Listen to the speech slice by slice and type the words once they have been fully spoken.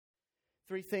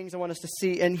Three things I want us to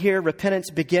see in here. Repentance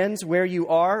begins where you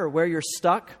are or where you're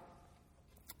stuck.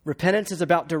 Repentance is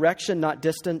about direction, not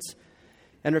distance.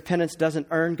 And repentance doesn't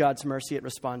earn God's mercy, it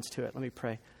responds to it. Let me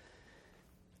pray.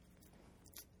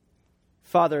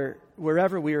 Father,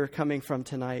 wherever we are coming from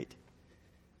tonight,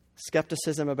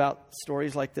 skepticism about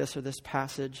stories like this or this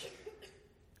passage,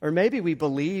 or maybe we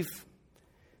believe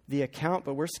the account,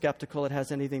 but we're skeptical it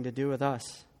has anything to do with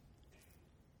us.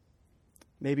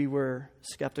 Maybe we're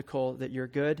skeptical that you're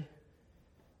good,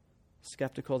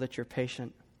 skeptical that you're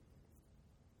patient.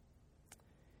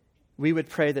 We would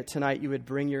pray that tonight you would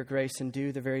bring your grace and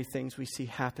do the very things we see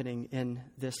happening in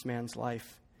this man's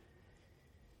life.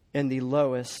 In the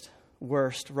lowest,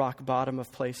 worst, rock bottom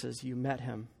of places, you met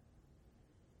him.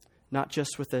 Not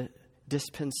just with a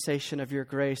dispensation of your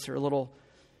grace or a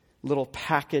little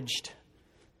packaged,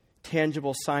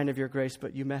 tangible sign of your grace,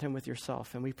 but you met him with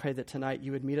yourself. And we pray that tonight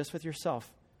you would meet us with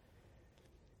yourself.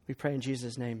 We pray in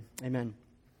Jesus' name. Amen.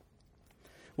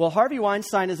 Well, Harvey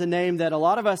Weinstein is a name that a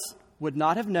lot of us would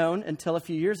not have known until a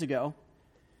few years ago.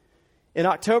 In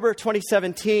October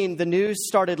 2017, the news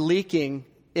started leaking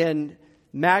in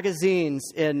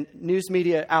magazines, in news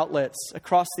media outlets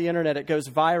across the internet. It goes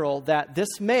viral that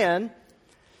this man,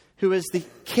 who is the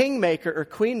kingmaker or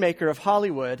queenmaker of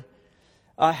Hollywood,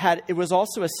 it was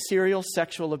also a serial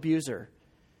sexual abuser.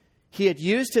 He had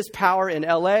used his power in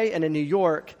LA and in New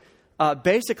York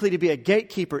basically to be a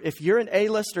gatekeeper. If you're an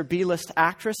A-list or B-list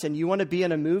actress and you want to be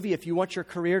in a movie, if you want your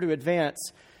career to advance,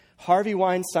 Harvey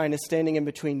Weinstein is standing in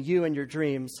between you and your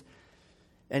dreams.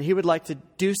 And he would like to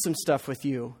do some stuff with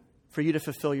you for you to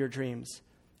fulfill your dreams.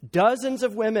 Dozens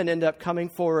of women end up coming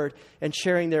forward and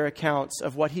sharing their accounts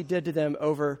of what he did to them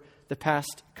over the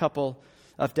past couple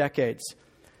of decades.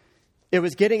 It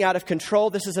was getting out of control.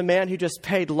 This is a man who just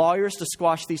paid lawyers to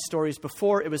squash these stories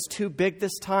before. It was too big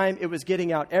this time. It was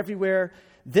getting out everywhere.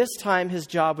 This time his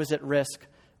job was at risk,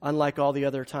 unlike all the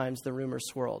other times the rumors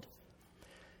swirled.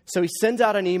 So he sends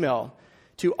out an email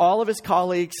to all of his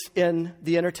colleagues in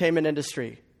the entertainment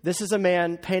industry. This is a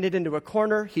man painted into a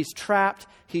corner. He's trapped.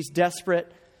 He's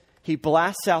desperate. He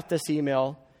blasts out this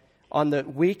email on the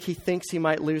week he thinks he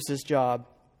might lose his job.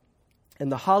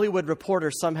 And the Hollywood Reporter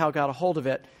somehow got a hold of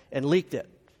it and leaked it.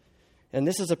 And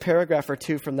this is a paragraph or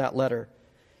two from that letter.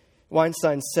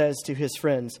 Weinstein says to his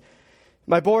friends,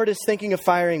 "My board is thinking of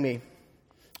firing me.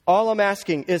 All I'm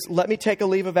asking is let me take a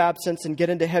leave of absence and get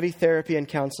into heavy therapy and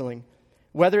counseling,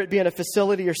 whether it be in a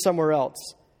facility or somewhere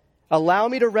else. Allow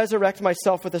me to resurrect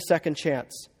myself with a second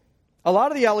chance. A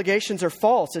lot of the allegations are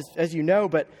false, as you know,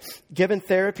 but given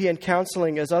therapy and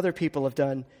counseling as other people have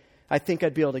done, I think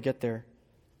I'd be able to get there.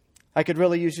 I could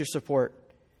really use your support.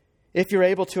 If you're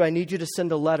able to, I need you to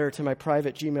send a letter to my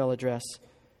private Gmail address.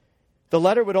 The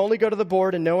letter would only go to the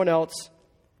board and no one else.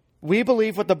 We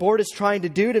believe what the board is trying to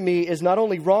do to me is not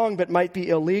only wrong, but might be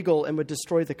illegal and would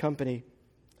destroy the company.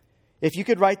 If you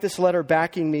could write this letter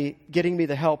backing me, getting me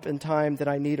the help in time that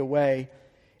I need away,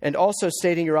 and also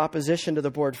stating your opposition to the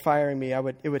board firing me,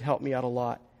 it would help me out a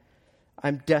lot.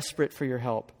 I'm desperate for your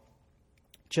help.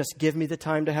 Just give me the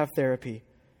time to have therapy.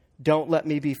 Don't let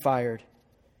me be fired.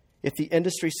 If the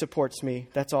industry supports me,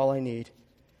 that's all I need.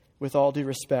 With all due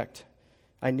respect,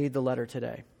 I need the letter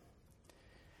today."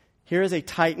 Here is a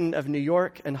titan of New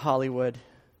York and Hollywood.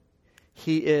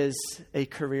 He is a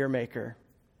career maker.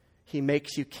 He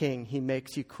makes you king. He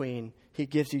makes you queen. He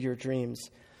gives you your dreams.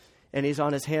 And he's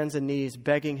on his hands and knees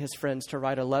begging his friends to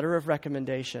write a letter of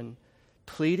recommendation,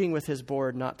 pleading with his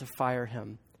board not to fire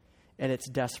him. And it's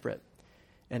desperate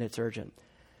and it's urgent.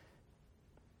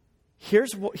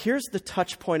 Here's the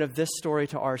touch point of this story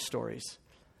to our stories.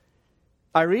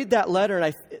 I read that letter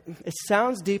and it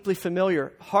sounds deeply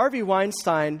familiar. Harvey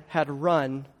Weinstein had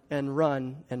run and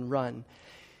run and run.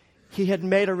 He had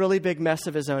made a really big mess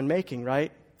of his own making,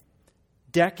 right?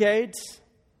 Decades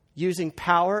using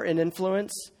power and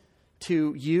influence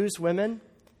to use women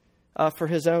for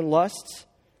his own lusts.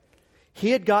 He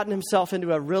had gotten himself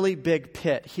into a really big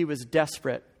pit. He was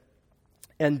desperate.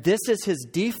 And this is his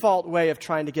default way of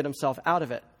trying to get himself out of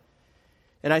it.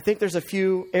 And I think there's a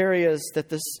few areas that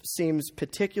this seems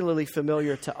particularly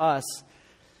familiar to us.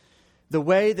 The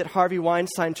way that Harvey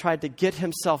Weinstein tried to get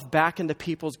himself back into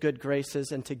people's good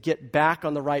graces and to get back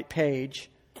on the right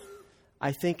page,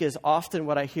 I think is often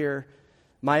what I hear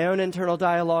my own internal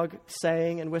dialogue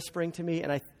saying and whispering to me.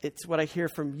 And it's what I hear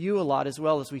from you a lot as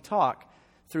well as we talk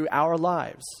through our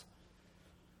lives.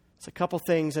 It's a couple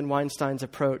things in Weinstein's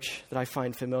approach that I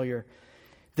find familiar.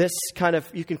 This kind of,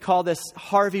 you can call this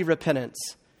Harvey repentance.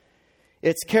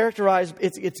 It's characterized,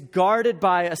 it's guarded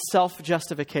by a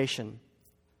self-justification.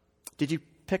 Did you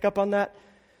pick up on that?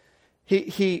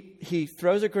 He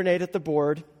throws a grenade at the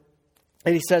board,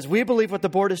 And he says, we believe what the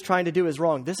board is trying to do is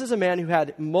wrong. This is a man who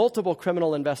had multiple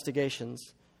criminal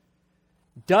investigations,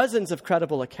 dozens of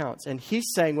credible accounts. And he's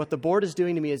saying what the board is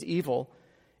doing to me is evil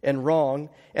and wrong.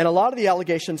 And a lot of the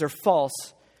allegations are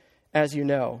false, as you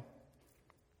know.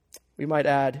 We might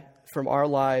add from our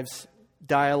lives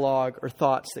dialogue or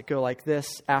thoughts that go like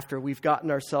this after we've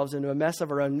gotten ourselves into a mess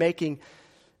of our own making,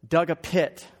 dug a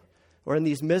pit, or in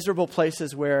these miserable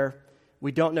places where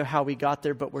we don't know how we got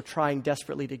there, but we're trying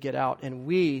desperately to get out. And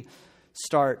we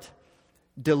start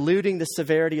diluting the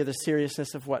severity or the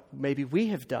seriousness of what maybe we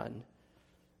have done,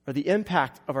 or the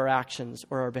impact of our actions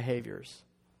or our behaviors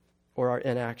or our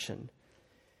inaction.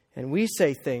 And we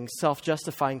say things,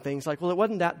 self-justifying things like, well, it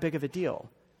wasn't that big of a deal.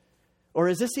 Or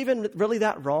is this even really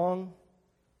that wrong?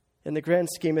 In the grand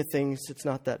scheme of things, it's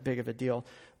not that big of a deal.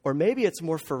 Or maybe it's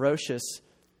more ferocious.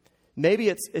 Maybe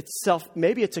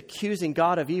it's accusing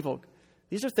God of evil.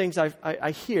 These are things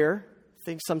I hear,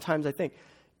 things sometimes I think,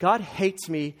 God hates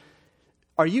me.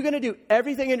 Are you going to do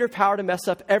everything in your power to mess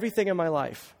up everything in my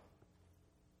life?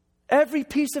 Every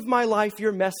piece of my life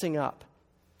you're messing up.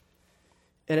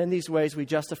 And in these ways, we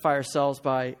justify ourselves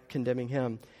by condemning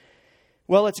him.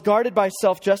 Well, it's guarded by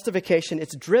self-justification.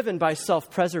 It's driven by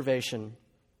self-preservation.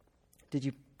 Did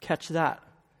you catch that?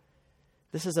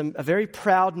 This is a very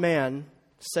proud man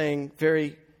saying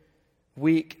very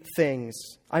weak things.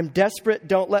 I'm desperate.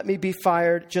 Don't let me be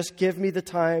fired. Just give me the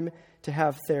time to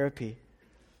have therapy.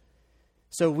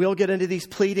 So we'll get into these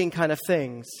pleading kind of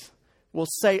things. We'll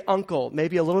say uncle,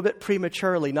 maybe a little bit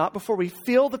prematurely, not before we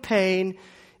feel the pain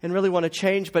and really want to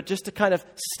change, but just to kind of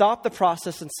stop the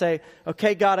process and say,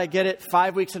 okay, God, I get it.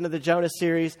 5 weeks into the Jonah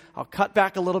series, I'll cut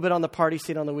back a little bit on the party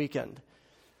scene on the weekend.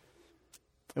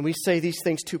 And we say these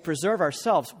things to preserve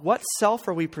ourselves. What self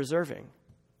are we preserving?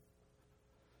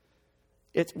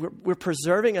 We're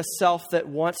preserving a self that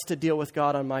wants to deal with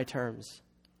God on my terms.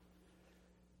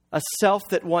 A self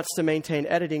that wants to maintain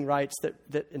editing rights,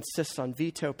 that insists on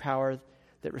veto power,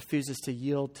 that refuses to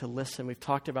yield, to listen. We've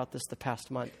talked about this the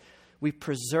past month. We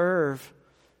preserve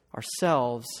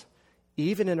ourselves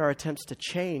even in our attempts to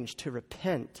change, to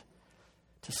repent,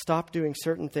 to stop doing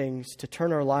certain things, to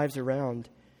turn our lives around.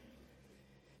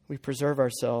 We preserve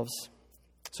ourselves.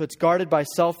 So it's guarded by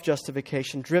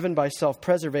self-justification, driven by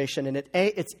self-preservation, and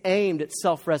it's aimed at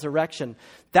self-resurrection.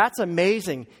 That's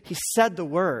amazing. He said the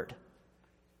word.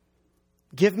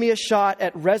 Give me a shot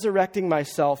at resurrecting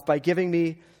myself by giving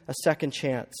me a second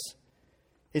chance.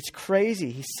 It's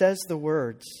crazy. He says the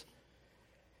words.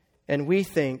 And we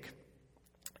think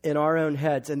in our own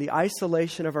heads, in the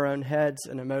isolation of our own heads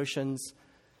and emotions,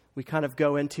 we kind of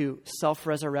go into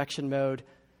self-resurrection mode.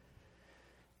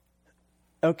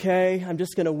 Okay, I'm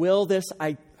just going to will this.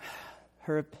 I'm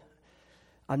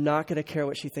not going to care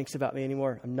what she thinks about me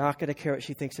anymore. I'm not going to care what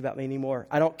she thinks about me anymore.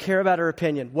 I don't care about her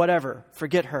opinion. Whatever.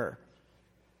 Forget her.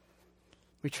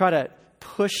 We try to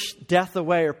push death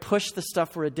away or push the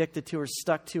stuff we're addicted to or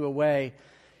stuck to away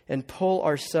and pull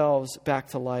ourselves back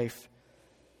to life.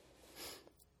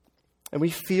 And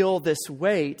we feel this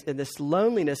weight and this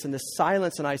loneliness and this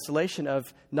silence and isolation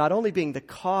of not only being the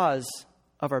cause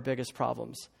of our biggest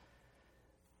problems,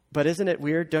 but isn't it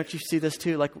weird? Don't you see this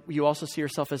too? Like you also see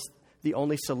yourself as the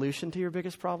only solution to your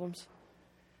biggest problems?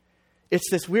 It's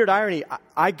this weird irony.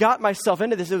 I got myself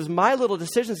into this. It was my little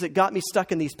decisions that got me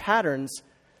stuck in these patterns.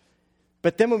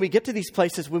 But then when we get to these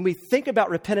places, when we think about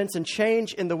repentance and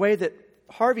change in the way that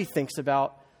Harvey thinks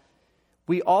about,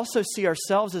 we also see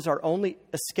ourselves as our only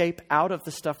escape out of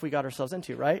the stuff we got ourselves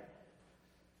into, right?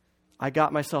 I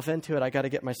got myself into it. I got to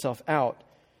get myself out.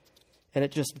 And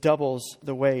it just doubles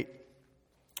the weight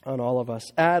on all of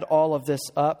us. Add all of this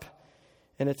up,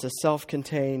 and it's a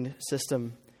self-contained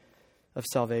system of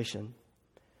salvation.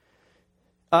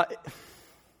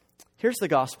 Here's the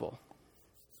gospel.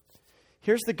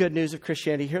 Here's the good news of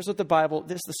Christianity. Here's what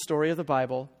this is the story of the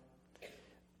Bible.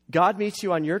 God meets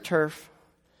you on your turf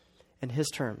and his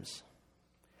terms.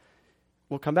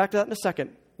 We'll come back to that in a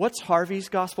second. What's Harvey's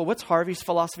gospel? What's Harvey's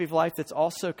philosophy of life that's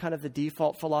also kind of the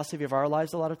default philosophy of our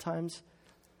lives a lot of times?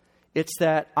 It's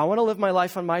that I want to live my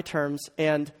life on my terms,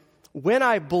 and when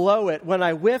I blow it, when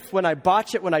I whiff, when I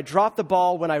botch it, when I drop the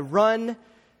ball, when I run,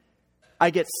 I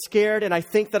get scared and I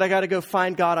think that I got to go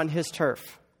find God on his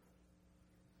turf.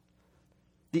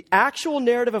 The actual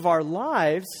narrative of our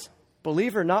lives,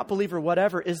 believer, not believer,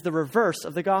 whatever, is the reverse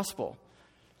of the gospel.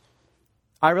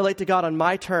 I relate to God on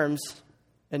my terms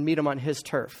and meet him on his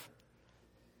turf.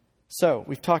 So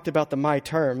we've talked about the my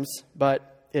terms,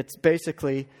 but it's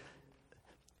basically,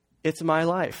 it's my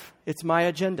life. It's my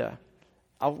agenda.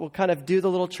 We'll kind of do the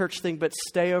little church thing, but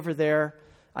stay over there.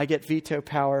 I get veto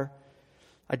power.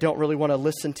 I don't really want to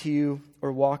listen to you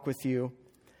or walk with you.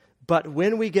 But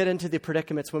when we get into the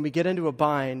predicaments, when we get into a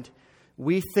bind,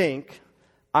 we think,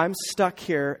 I'm stuck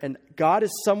here and God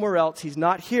is somewhere else. He's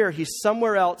not here. He's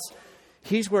somewhere else.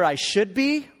 He's where I should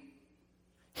be.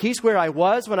 He's where I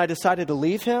was when I decided to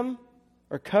leave him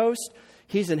or coast.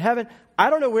 He's in heaven. I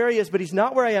don't know where he is, but he's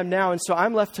not where I am now. And so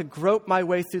I'm left to grope my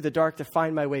way through the dark to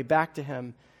find my way back to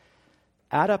him.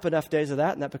 Add up enough days of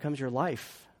that and that becomes your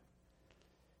life.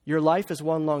 Your life is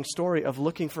one long story of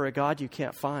looking for a God you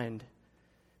can't find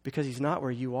because he's not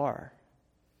where you are.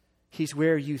 He's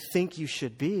where you think you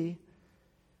should be,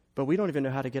 but we don't even know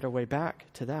how to get our way back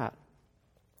to that.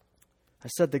 I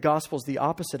said the gospel is the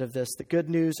opposite of this. The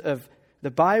good news of the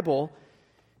Bible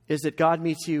is that God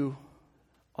meets you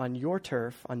on your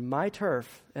turf, on my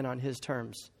turf, and on his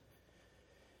terms.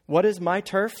 What is my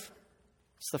turf?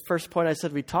 It's the first point I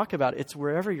said we'd talk about. It's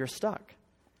wherever you're stuck.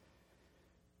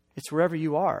 It's wherever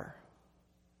you are.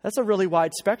 That's a really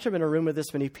wide spectrum in a room with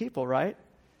this many people, right?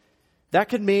 That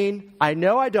could mean, I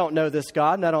know I don't know this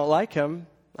God and I don't like him.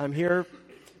 I'm here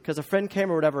because a friend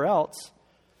came or whatever else.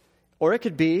 Or it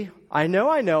could be, I know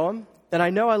him and I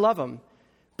know I love him.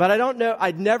 But I don't know,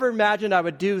 I'd never imagined I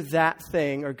would do that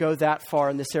thing or go that far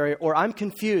in this area. Or I'm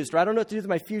confused, or I don't know what to do with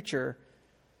my future.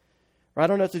 Or I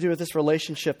don't know what to do with this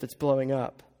relationship that's blowing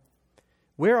up.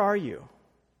 Where are you?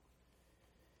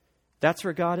 That's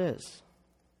where God is.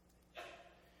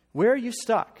 Where are you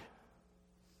stuck?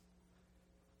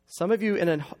 Some of you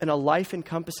in a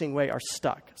life-encompassing way are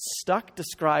stuck. Stuck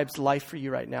describes life for you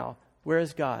right now. Where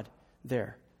is God?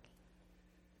 There.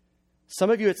 Some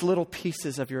of you, it's little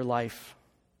pieces of your life.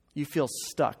 You feel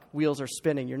stuck. Wheels are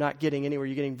spinning. You're not getting anywhere.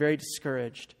 You're getting very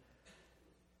discouraged.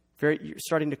 You're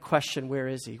starting to question, where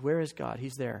is he? Where is God?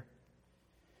 He's there.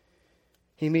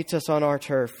 He meets us on our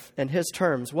turf and his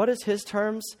terms. What is his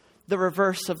terms? The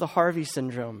reverse of the Harvey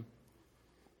syndrome.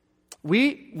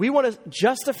 We want to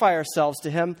justify ourselves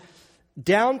to him,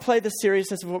 downplay the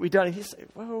seriousness of what we've done. And he's like,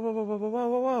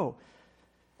 whoa.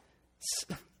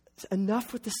 It's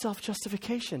enough with the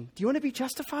self-justification. Do you want to be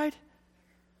justified?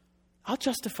 I'll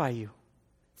justify you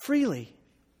freely.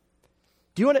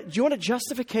 Do you want a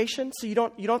justification so you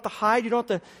don't have to hide, you don't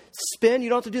have to spin, you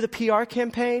don't have to do the PR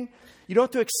campaign, you don't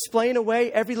have to explain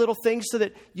away every little thing so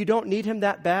that you don't need him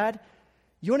that bad?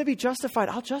 You want to be justified?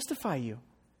 I'll justify you.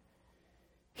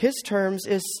 His terms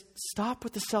is stop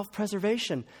with the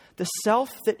self-preservation. The self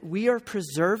that we are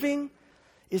preserving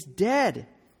is dead.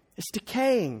 It's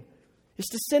decaying. It's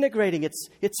disintegrating.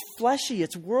 It's fleshy.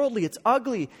 It's worldly. It's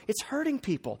ugly. It's hurting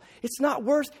people. It's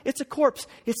a corpse.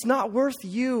 It's not worth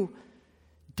you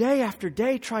day after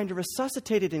day trying to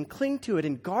resuscitate it and cling to it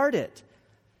and guard it.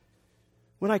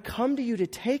 When I come to you to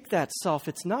take that self,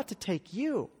 it's not to take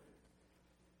you.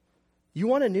 You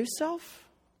want a new self?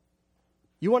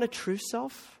 You want a true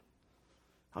self?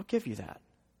 I'll give you that.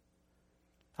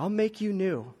 I'll make you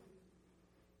new.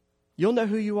 You'll know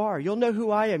who you are. You'll know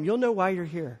who I am. You'll know why you're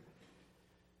here.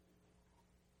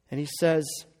 And he says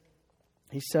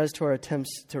to our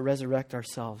attempts to resurrect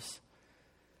ourselves,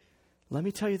 let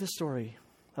me tell you the story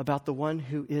about the one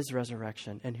who is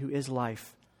resurrection and who is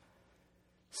life.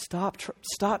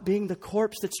 Stop being the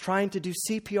corpse that's trying to do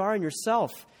CPR on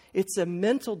yourself. It's a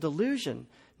mental delusion.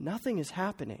 Nothing is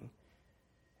happening.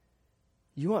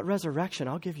 You want resurrection?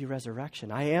 I'll give you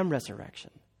resurrection. I am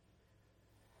resurrection.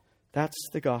 That's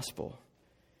the gospel.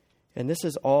 And this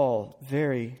is all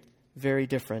very, very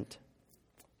different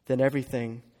than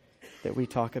everything that we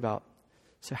talk about.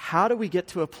 So how do we get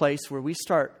to a place where we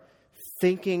start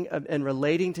thinking and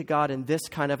relating to God in this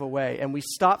kind of a way, and we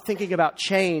stop thinking about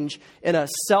change in a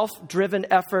self-driven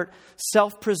effort,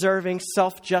 self-preserving,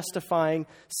 self-justifying,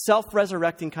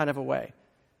 self-resurrecting kind of a way?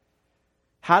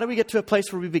 How do we get to a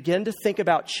place where we begin to think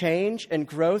about change and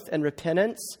growth and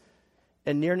repentance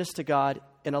and nearness to God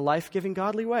in a life-giving,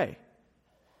 godly way?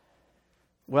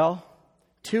 Well,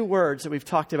 2 words that we've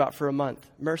talked about for a month: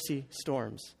 mercy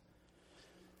storms.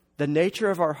 The nature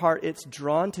of our heart, it's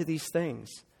drawn to these things.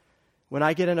 When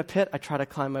I get in a pit, I try to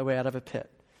climb my way out of a pit.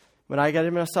 When I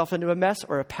get myself into a mess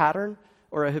or a pattern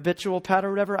or a habitual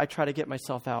pattern or whatever, I try to get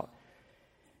myself out.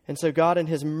 And so God in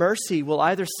his mercy will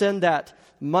either send that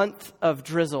month of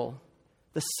drizzle,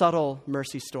 the subtle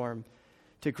mercy storm,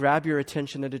 to grab your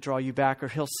attention and to draw you back, or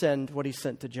he'll send what he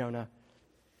sent to Jonah,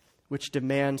 which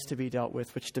demands to be dealt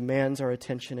with, which demands our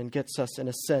attention and gets us, in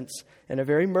a sense, in a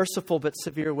very merciful but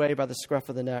severe way, by the scruff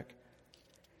of the neck.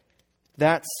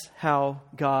 That's how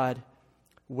God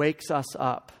wakes us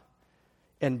up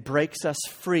and breaks us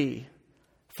free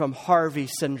from Harvey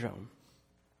syndrome.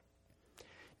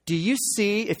 Do you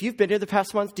see, if you've been here the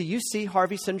past month, do you see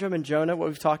Harvey syndrome in Jonah, what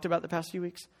we've talked about the past few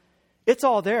weeks? It's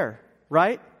all there,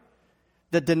 right?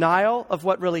 The denial of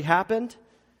what really happened,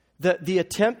 The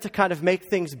attempt to kind of make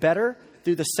things better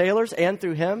through the sailors and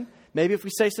through him. Maybe if we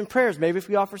say some prayers, maybe if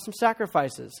we offer some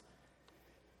sacrifices.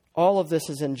 All of this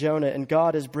is in Jonah, and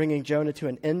God is bringing Jonah to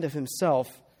an end of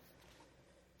himself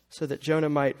so that Jonah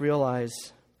might realize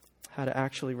how to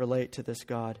actually relate to this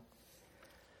God.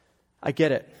 I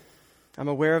get it. I'm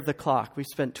aware of the clock. We've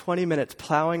spent 20 minutes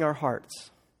plowing our hearts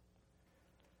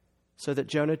so that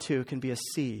Jonah too can be a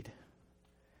seed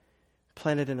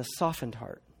planted in a softened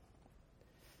heart,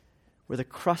 where the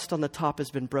crust on the top has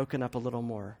been broken up a little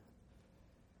more.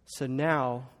 So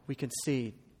now we can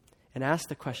see and ask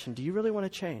the question, do you really want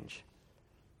to change?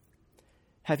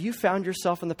 Have you found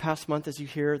yourself in the past month, as you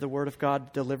hear the Word of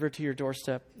God delivered to your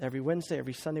doorstep every Wednesday,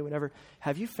 every Sunday, whenever,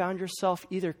 have you found yourself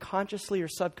either consciously or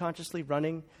subconsciously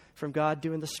running from God,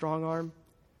 doing the strong arm?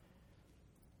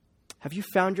 Have you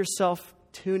found yourself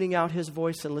tuning out his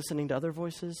voice and listening to other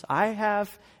voices? I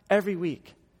have every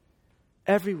week,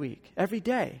 every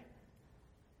day.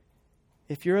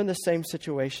 If you're in the same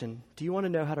situation, do you want to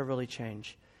know how to really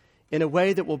change? In a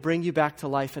way that will bring you back to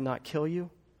life and not kill you?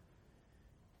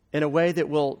 In a way that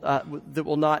will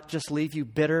not just leave you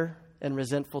bitter and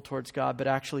resentful towards God, but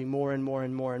actually more and more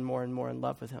and more and more and more in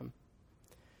love with him?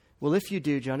 Well, if you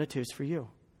do, Jonah 2 is for you.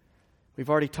 We've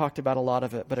already talked about a lot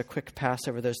of it, but a quick pass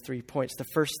over those 3 points. The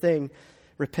first thing,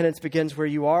 repentance begins where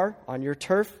you are, on your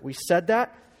turf. We said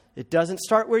that. It doesn't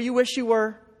start where you wish you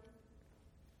were.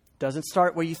 Doesn't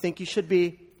start where you think you should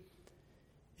be.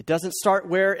 It doesn't start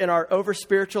where in our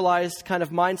over-spiritualized kind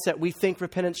of mindset we think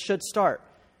repentance should start.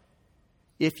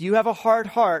 If you have a hard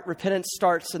heart, repentance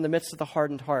starts in the midst of the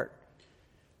hardened heart.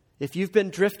 If you've been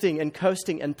drifting and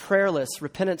coasting and prayerless,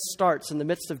 repentance starts in the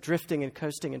midst of drifting and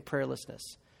coasting and prayerlessness.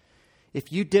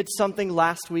 If you did something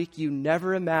last week you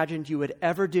never imagined you would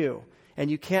ever do, and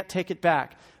you can't take it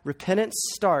back, repentance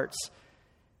starts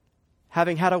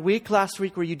having had a week last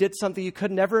week where you did something you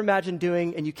could never imagine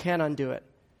doing and you can't undo it.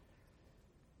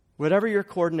 Whatever your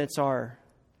coordinates are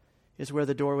is where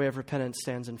the doorway of repentance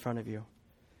stands in front of you.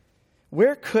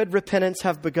 Where could repentance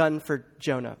have begun for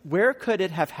Jonah? Where could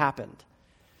it have happened?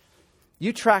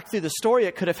 You track through the story,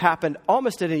 it could have happened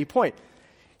almost at any point.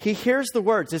 He hears the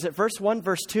words. Is it verse 1,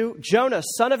 verse 2? Jonah,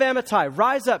 son of Amittai,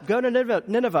 rise up, go to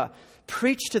Nineveh,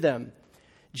 preach to them.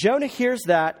 Jonah hears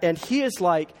that, and he is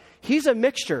like, he's a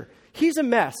mixture. He's a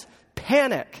mess.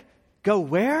 Panic. Go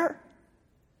where?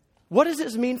 What does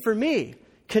this mean for me?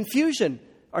 Confusion.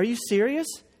 Are you serious?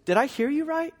 Did I hear you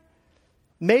right?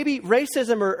 Maybe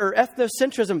racism or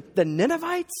ethnocentrism. The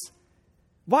Ninevites?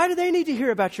 Why do they need to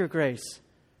hear about your grace?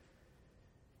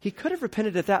 He could have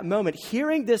repented at that moment,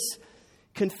 hearing this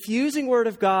confusing word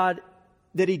of God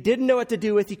that he didn't know what to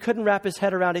do with. He couldn't wrap his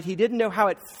head around it. He didn't know how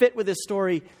it fit with his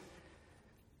story.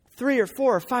 3 or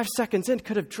 4 or 5 seconds in,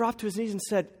 could have dropped to his knees and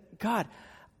said, God,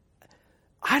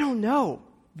 I don't know.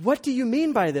 What do you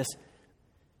mean by this?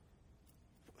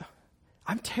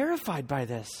 I'm terrified by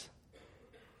this.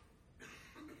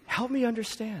 Help me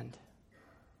understand.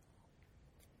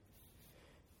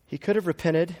 He could have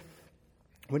repented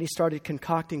when he started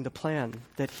concocting the plan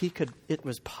that it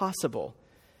was possible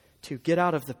to get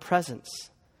out of the presence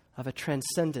of a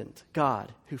transcendent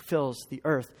God who fills the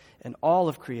earth and all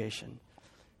of creation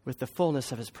with the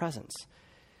fullness of his presence.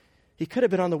 He could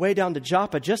have been on the way down to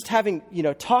Joppa, just having,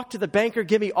 talked to the banker,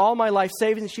 give me all my life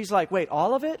savings. And she's like, wait,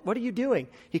 all of it? What are you doing?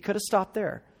 He could have stopped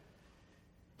there.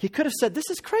 He could have said, this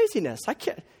is craziness.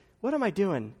 What am I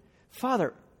doing?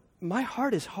 Father, my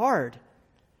heart is hard.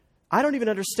 I don't even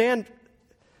understand.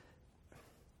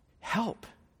 Help.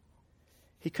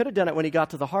 He could have done it when he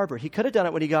got to the harbor. He could have done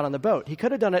it when he got on the boat. He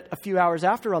could have done it a few hours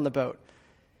after on the boat.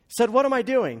 Said, what am I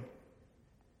doing?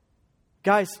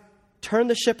 Guys, turn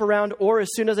the ship around, or as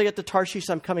soon as I get to Tarshish,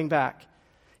 I'm coming back.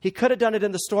 He could have done it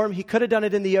in the storm. He could have done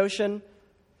it in the ocean.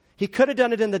 He could have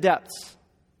done it in the depths.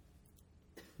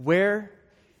 Where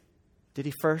did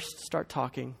he first start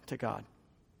talking to God?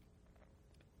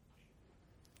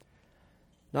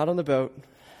 Not on the boat,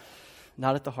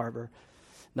 not at the harbor,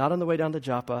 not on the way down to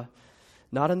Joppa,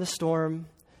 not in the storm,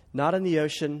 not in the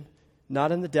ocean,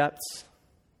 not in the depths,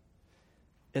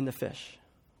 in the fish.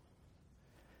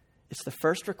 It's the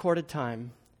first recorded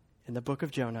time in the book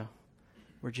of Jonah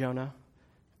where Jonah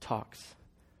talks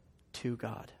to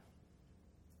God.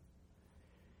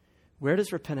 Where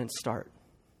does repentance start?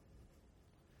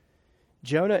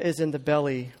 Jonah is in the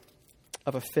belly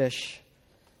of a fish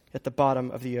at the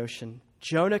bottom of the ocean.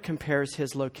 Jonah compares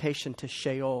his location to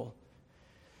Sheol,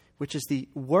 which is the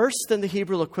worse than the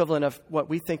Hebrew equivalent of what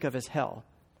we think of as hell.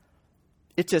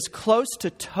 It's as close to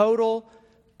total,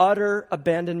 utter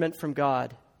abandonment from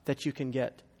God that you can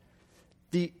get.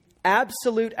 The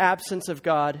absolute absence of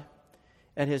God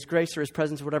and his grace or his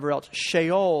presence or whatever else,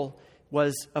 Sheol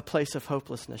was a place of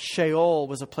hopelessness. Sheol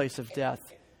was a place of death.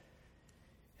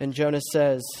 And Jonah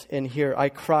says in here, I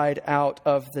cried out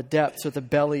of the depths of the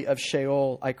belly of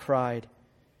Sheol, I cried.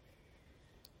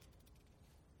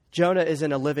 Jonah is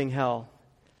in a living hell,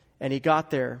 and he got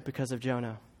there because of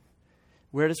Jonah.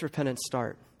 Where does repentance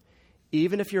start?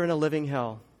 Even if you're in a living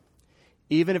hell,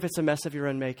 even if it's a mess of your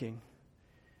own making,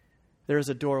 there is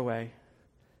a doorway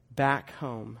back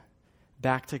home,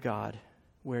 back to God,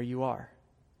 where you are.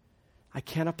 I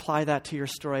can't apply that to your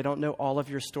story. I don't know all of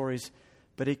your stories,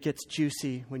 but it gets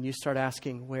juicy when you start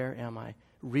asking, where am I?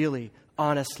 Really,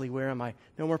 honestly, where am I?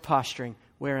 No more posturing.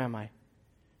 Where am I?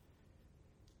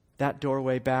 That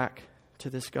doorway back to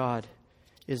this God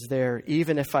is there,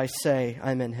 even if I say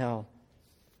I'm in hell.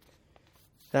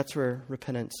 That's where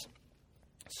repentance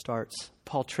starts.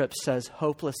 Paul Tripp says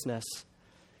hopelessness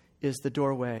is the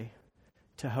doorway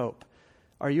to hope.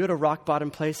 Are you at a rock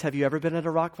bottom place? Have you ever been at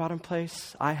a rock bottom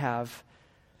place? I have.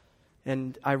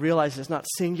 And I realize it's not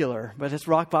singular, but it's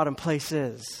rock bottom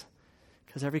places.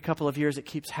 Because every couple of years it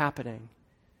keeps happening.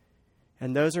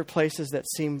 And those are places that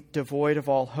seem devoid of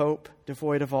all hope,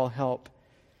 devoid of all help.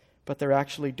 But they're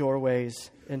actually doorways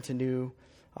into new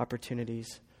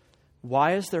opportunities.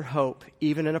 Why is there hope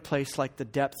even in a place like the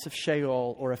depths of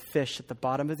Sheol or a fish at the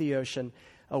bottom of the ocean,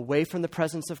 away from the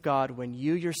presence of God when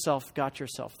you yourself got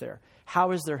yourself there? How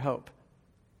is there hope?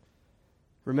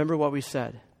 Remember what we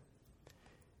said.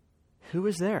 Who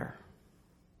is there?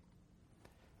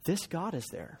 This God is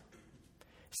there.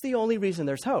 It's the only reason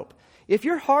there's hope. If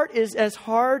your heart is as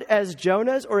hard as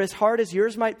Jonah's or as hard as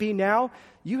yours might be now,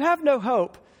 you have no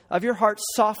hope of your heart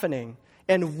softening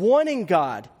and wanting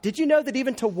God. Did you know that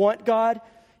even to want God,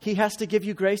 He has to give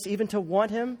you grace even to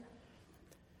want Him?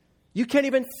 You can't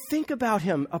even think about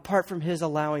Him apart from His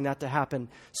allowing that to happen.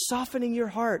 Softening your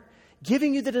heart,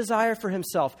 giving you the desire for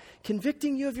Himself,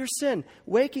 convicting you of your sin,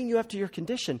 waking you up to your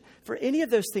condition. For any of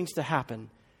those things to happen,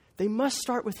 they must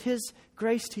start with His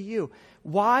grace to you.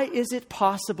 Why is it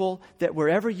possible that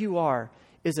wherever you are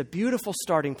is a beautiful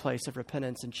starting place of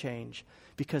repentance and change?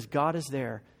 Because God is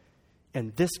there,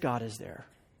 and this God is there.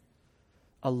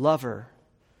 A lover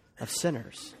of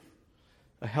sinners,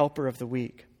 a helper of the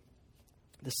weak.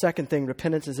 The second thing,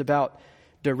 repentance is about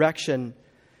direction,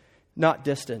 not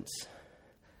distance.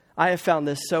 I have found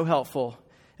this so helpful.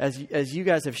 As you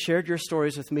guys have shared your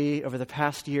stories with me over the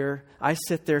past year, I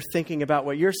sit there thinking about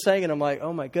what you're saying, and I'm like,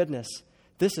 oh my goodness,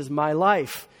 this is my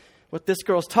life. What this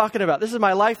girl's talking about, this is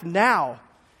my life now.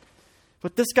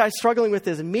 What this guy's struggling with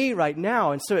is me right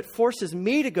now. And so it forces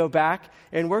me to go back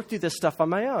and work through this stuff on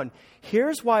my own.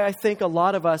 Here's why I think a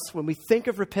lot of us, when we think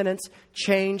of repentance,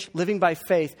 change, living by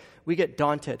faith, we get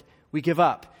daunted. We give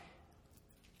up.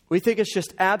 We think it's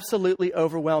just absolutely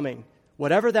overwhelming.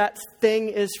 Whatever that thing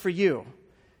is for you,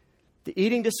 the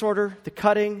eating disorder, the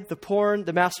cutting, the porn,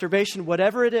 the masturbation,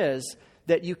 whatever it is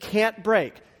that you can't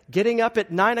break, getting up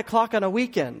at 9 o'clock on a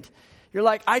weekend, you're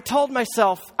like, I told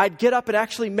myself I'd get up and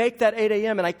actually make that 8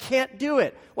 a.m. and I can't do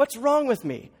it. What's wrong with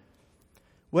me?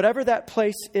 Whatever that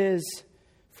place is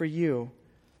for you,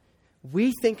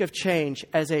 we think of change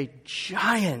as a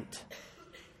giant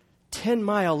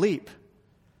 10-mile leap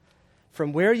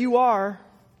from where you are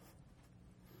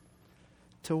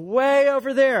to way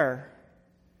over there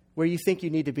where you think you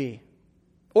need to be.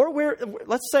 Or where,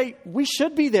 let's say we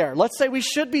should be there. Let's say we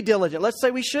should be diligent. Let's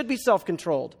say we should be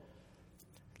self-controlled.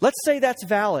 Let's say that's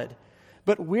valid.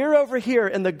 But we're over here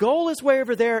and the goal is way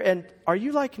over there. And are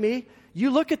you like me? You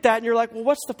look at that and you're like, well,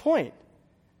 what's the point?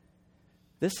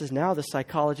 This is now the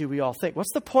psychology we all think.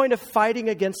 What's the point of fighting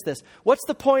against this? What's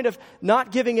the point of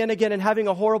not giving in again and having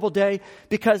a horrible day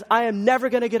because I am never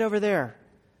going to get over there?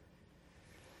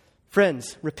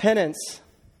 Friends, repentance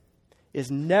is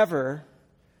never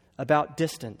about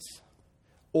distance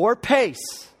or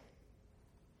pace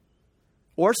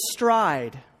or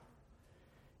stride.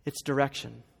 It's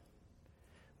direction.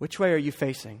 Which way are you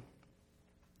facing?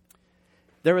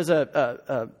 There was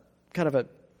a kind of a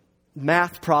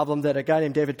math problem that a guy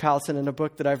named David Pallison in a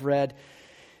book that I've read,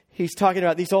 he's talking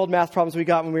about these old math problems we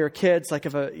got when we were kids. Like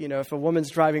if a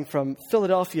woman's driving from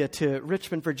Philadelphia to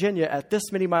Richmond, Virginia at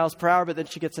this many miles per hour, but then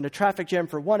she gets in a traffic jam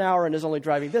for 1 hour and is only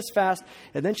driving this fast,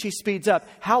 and then she speeds up.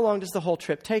 How long does the whole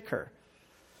trip take her?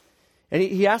 And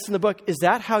he asks in the book, is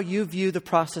that how you view the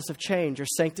process of change or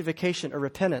sanctification or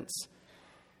repentance?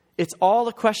 It's all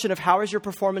a question of how is your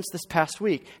performance this past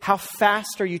week? How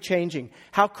fast are you changing?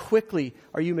 How quickly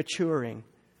are you maturing?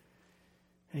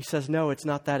 And he says, no, it's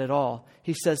not that at all.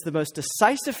 He says the most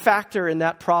decisive factor in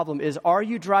that problem is, are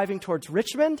you driving towards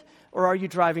Richmond or are you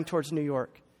driving towards New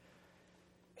York?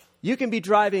 You can be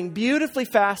driving beautifully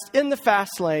fast in the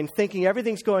fast lane, thinking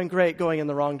everything's going great, going in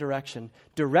the wrong direction.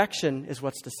 Direction is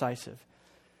what's decisive.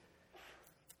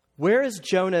 Where is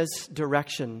Jonah's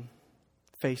direction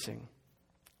facing?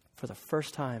 For the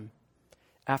first time,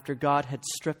 after God had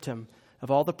stripped him of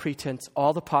all the pretense,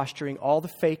 all the posturing, all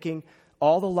the faking,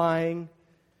 all the lying,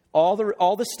 all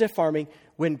the stiff-arming,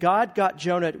 when God got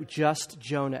Jonah, just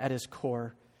Jonah at his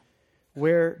core,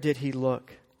 where did he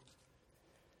look?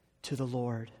 To the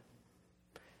Lord.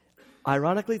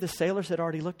 Ironically, the sailors had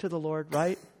already looked to the Lord,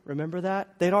 right? Remember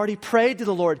that? They'd already prayed to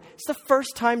the Lord. It's the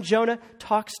first time Jonah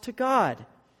talks to God.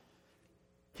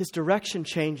 His direction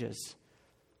changes.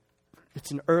 It's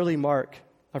an early mark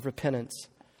of repentance.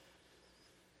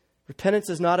 Repentance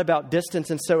is not about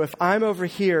distance. And so if I'm over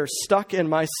here stuck in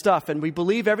my stuff and we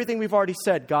believe everything we've already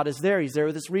said, God is there. He's there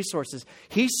with his resources.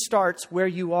 He starts where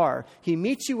you are. He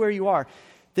meets you where you are.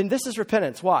 Then this is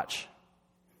repentance. Watch.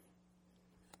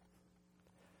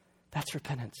 That's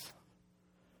repentance.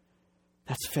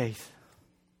 That's faith.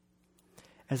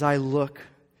 As I look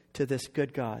to this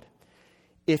good God,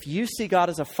 if you see God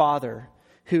as a father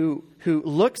who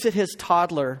looks at his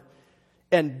toddler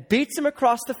and beats him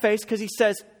across the face because he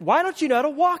says, why don't you know how to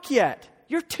walk yet?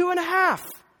 You're 2.5.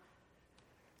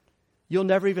 You'll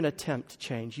never even attempt to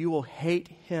change. You will hate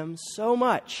him so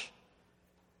much.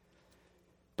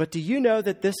 But do you know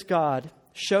that this God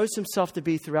shows himself to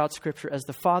be throughout Scripture as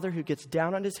the father who gets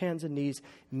down on his hands and knees,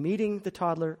 meeting the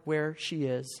toddler where she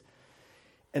is.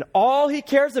 And all he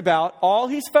cares about, all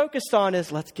he's focused on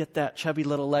is, let's get that chubby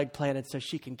little leg planted so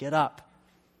she can get up.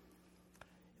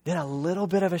 Then a little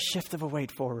bit of a shift of a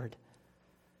weight forward.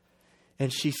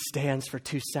 And she stands for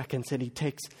 2 seconds and he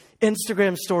takes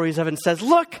Instagram stories of it and says,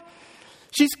 look,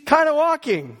 she's kind of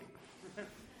walking.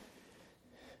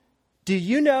 Do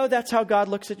you know that's how God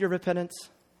looks at your repentance?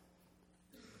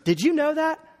 Did you know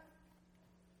that?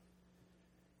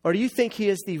 Or do you think he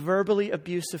is the verbally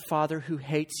abusive father who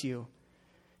hates you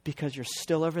because you're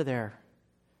still over there?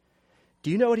 Do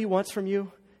you know what he wants from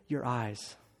you? Your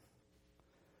eyes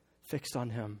fixed on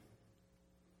him.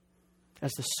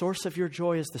 As the source of your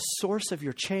joy, as the source of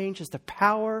your change, as the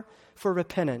power for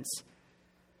repentance.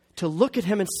 To look at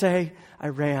him and say, I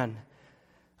ran.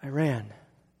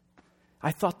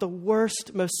 I thought the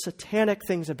worst, most satanic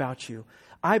things about you.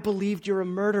 I believed you're a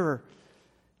murderer.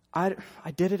 I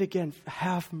did it again.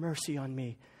 Have mercy on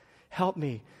me. Help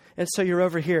me. And so you're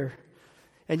over here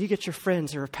and you get your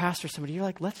friends or a pastor or somebody. You're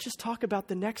like, let's just talk about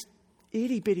the next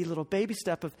itty bitty little baby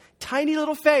step of tiny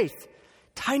little faith,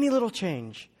 tiny little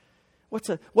change. What's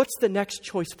the next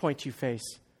choice point you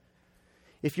face?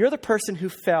 If you're the person who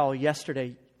fell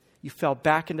yesterday, you fell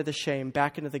back into the shame,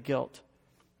 back into the guilt.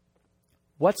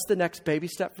 What's the next baby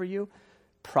step for you?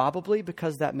 Probably,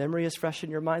 because that memory is fresh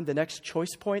in your mind, the next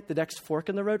choice point, the next fork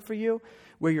in the road for you,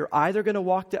 where you're either going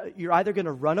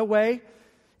to run away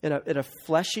in a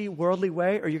fleshy, worldly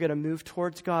way, or you're going to move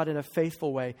towards God in a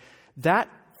faithful way. That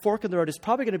fork in the road is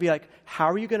probably going to be like, how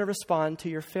are you going to respond to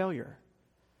your failure?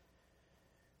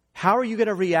 How are you going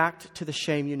to react to the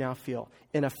shame you now feel?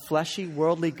 In a fleshy,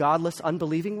 worldly, godless,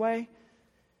 unbelieving way?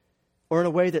 Or in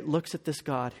a way that looks at this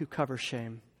God who covers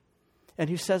shame? And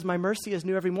who says, my mercy is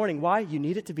new every morning. Why? You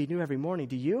need it to be new every morning.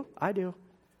 Do you? I do.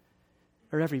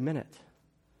 Or every minute.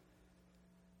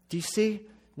 Do you see?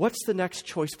 What's the next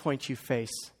choice point you face?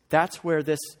 That's where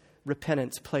this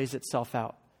repentance plays itself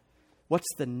out. What's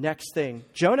the next thing?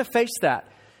 Jonah faced that.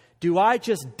 Do I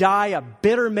just die a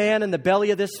bitter man in the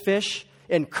belly of this fish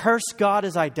and curse God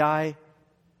as I die?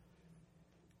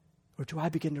 Or do I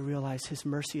begin to realize his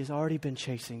mercy has already been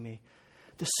chasing me?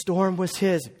 The storm was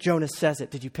his. Jonah says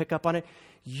it. Did you pick up on it?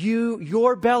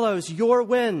 Your bellows, your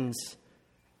winds.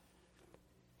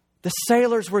 The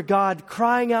sailors were God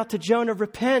crying out to Jonah,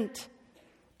 repent,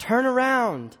 turn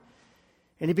around.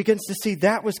 And he begins to see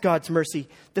that was God's mercy.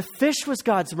 The fish was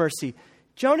God's mercy.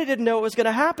 Jonah didn't know what was going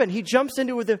to happen. He jumps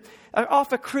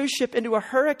off a cruise ship into a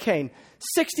hurricane,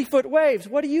 60-foot waves.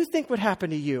 What do you think would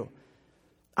happen to you?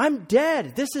 I'm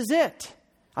dead. This is it.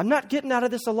 I'm not getting out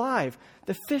of this alive.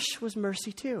 The fish was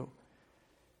mercy too.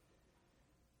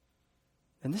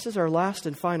 And this is our last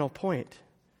and final point.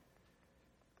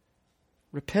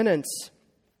 Repentance,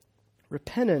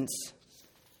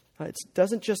 it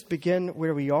doesn't just begin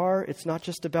where we are. It's not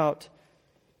just about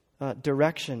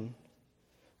direction.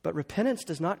 But repentance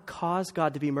does not cause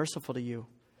God to be merciful to you.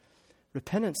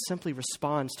 Repentance simply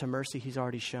responds to mercy he's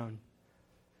already shown.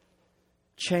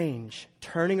 Change,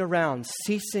 turning around,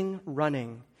 ceasing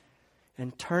running,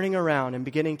 and turning around and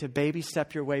beginning to baby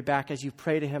step your way back as you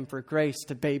pray to him for grace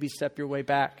to baby step your way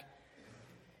back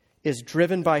is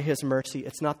driven by his mercy.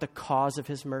 It's not the cause of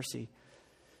his mercy.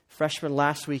 Freshman,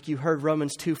 last week you heard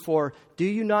Romans 2:4. Do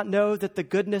you not know that the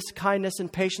goodness, kindness,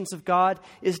 and patience of God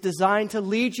is designed to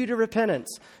lead you to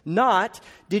repentance? Not,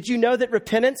 did you know that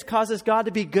repentance causes God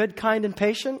to be good, kind, and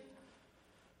patient?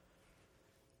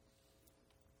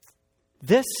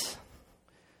 This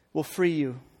will free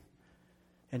you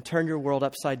and turn your world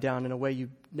upside down in a way you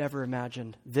never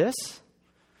imagined.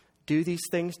 Do these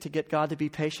things to get God to be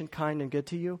patient, kind, and good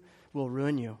to you, will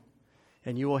ruin you,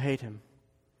 and you will hate him.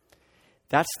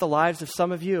 That's the lives of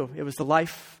some of you. It was the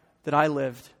life that I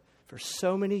lived for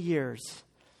so many years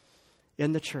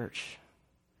in the church.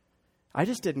 I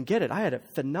just didn't get it. I had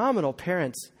phenomenal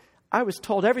parents. I was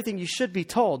told everything you should be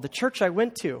told. The church I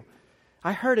went to,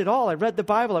 I heard it all. I read the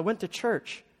Bible. I went to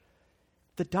church.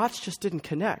 The dots just didn't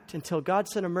connect until God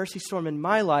sent a mercy storm in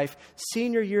my life,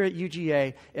 senior year at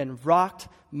UGA, and rocked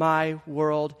my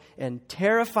world and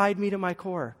terrified me to my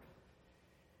core.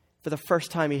 For the first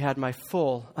time, he had my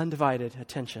full, undivided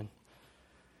attention.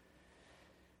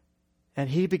 And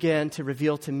he began to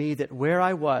reveal to me that where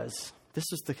I was, this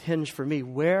was the hinge for me,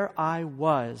 where I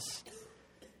was,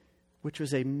 which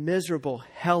was a miserable,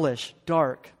 hellish,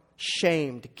 dark,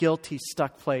 shamed, guilty,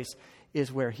 stuck place,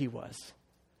 is where he was.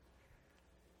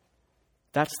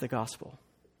 That's the gospel.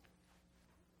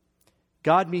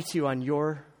 God meets you on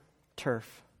your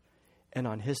turf and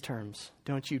on his terms.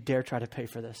 Don't you dare try to pay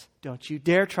for this. Don't you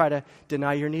dare try to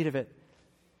deny your need of it.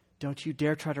 Don't you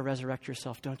dare try to resurrect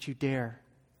yourself. Don't you dare.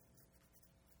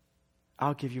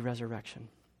 I'll give you resurrection.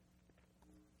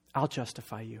 I'll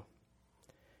justify you.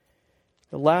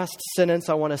 The last sentence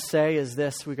I want to say is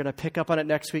this. We're going to pick up on it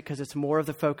next week because it's more of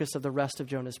the focus of the rest of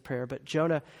Jonah's prayer. But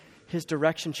Jonah, his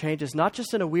direction changes, not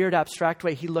just in a weird abstract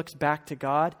way. He looks back to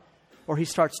God or he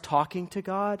starts talking to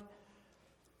God.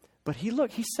 But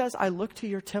he says, I look to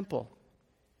your temple.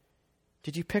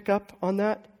 Did you pick up on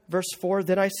that? Verse 4,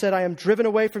 then I said, I am driven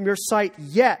away from your sight,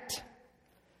 yet,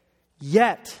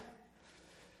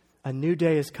 a new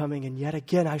day is coming, and yet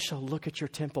again I shall look at your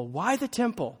temple. Why the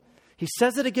temple? He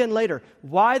says it again later.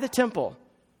 Why the temple?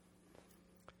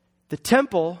 The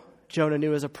temple, Jonah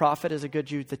knew as a prophet, as a good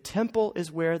Jew, the temple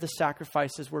is where the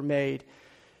sacrifices were made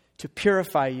to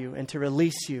purify you and to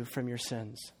release you from your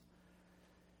sins.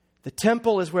 The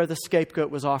temple is where the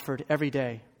scapegoat was offered every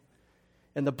day.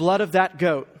 And the blood of that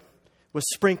goat was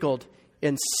sprinkled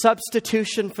in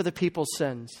substitution for the people's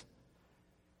sins.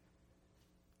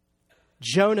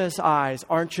 Jonah's eyes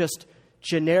aren't just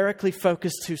generically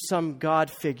focused to some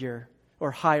God figure or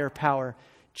higher power.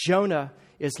 Jonah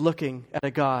is looking at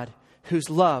a God whose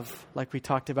love, like we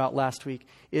talked about last week,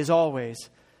 is always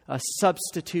a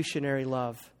substitutionary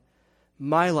love.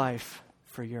 My life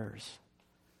for yours.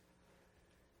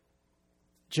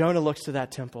 Jonah looks to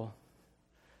that temple,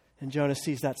 and Jonah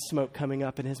sees that smoke coming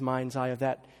up in his mind's eye of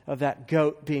that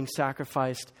goat being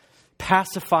sacrificed,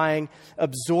 pacifying,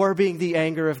 absorbing the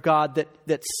anger of God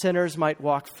that sinners might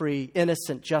walk free,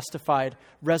 innocent, justified,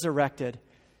 resurrected.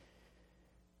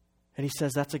 And he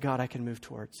says, that's a God I can move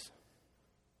towards.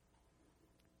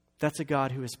 That's a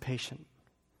God who is patient.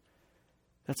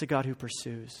 That's a God who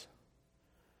pursues.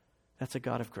 That's a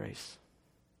God of grace.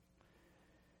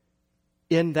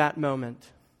 In that moment,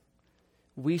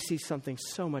 we see something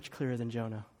so much clearer than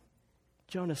Jonah.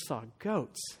 Jonah saw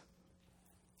goats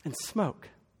and smoke.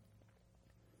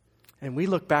 And we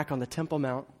look back on the Temple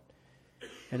Mount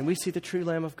and we see the true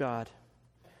Lamb of God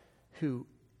who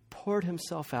poured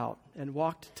himself out and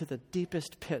walked to the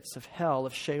deepest pits of hell,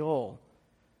 of Sheol,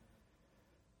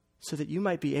 so that you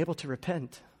might be able to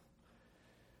repent,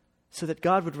 so that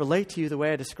God would relate to you the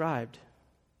way I described.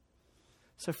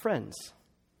 So friends,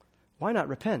 why not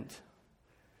repent?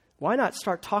 Why not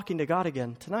start talking to God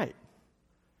again tonight?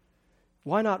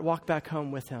 Why not walk back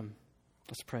home with him?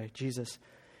 Let's pray. Jesus,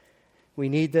 we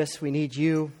need this. We need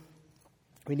you.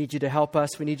 We need you to help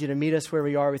us. We need you to meet us where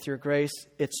we are with your grace.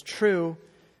 It's true.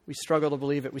 We struggle to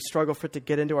believe it. We struggle for it to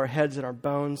get into our heads and our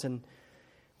bones, and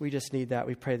we just need that.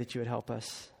 We pray that you would help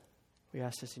us. We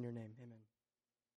ask this in your name. Amen.